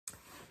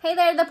Hey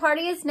there, the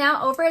party is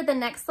now over. The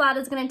next slide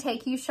is going to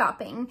take you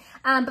shopping.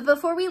 But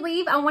before we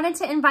leave, I wanted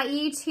to invite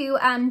you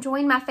to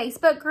join my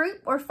Facebook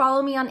group or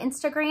follow me on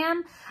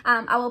Instagram.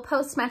 I will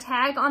post my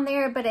tag on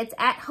there, but it's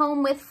at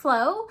Home with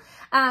Flo.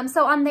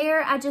 So on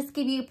there, I just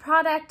give you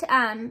product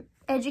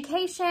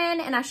education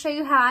and I show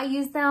you how I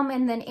use them,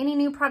 and then any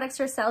new products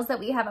or sales that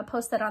we have, I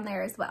post that on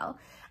there as well.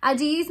 I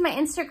do use my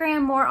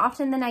Instagram more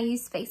often than I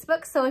use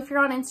Facebook. So if you're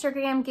on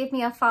Instagram, give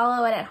me a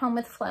follow at Home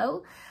with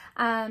Flo.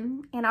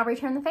 And I'll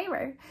return the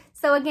favor.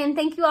 So again,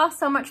 thank you all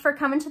so much for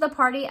coming to the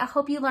party. I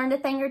hope you learned a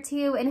thing or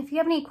two. And if you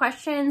have any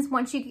questions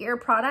once you get your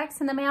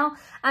products in the mail,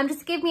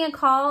 just give me a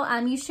call.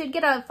 You should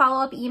get a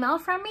follow-up email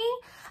from me.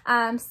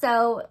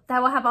 So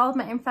that will have all of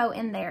my info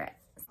in there.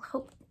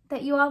 Hope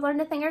that you all learned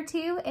a thing or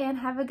two and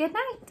have a good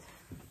night.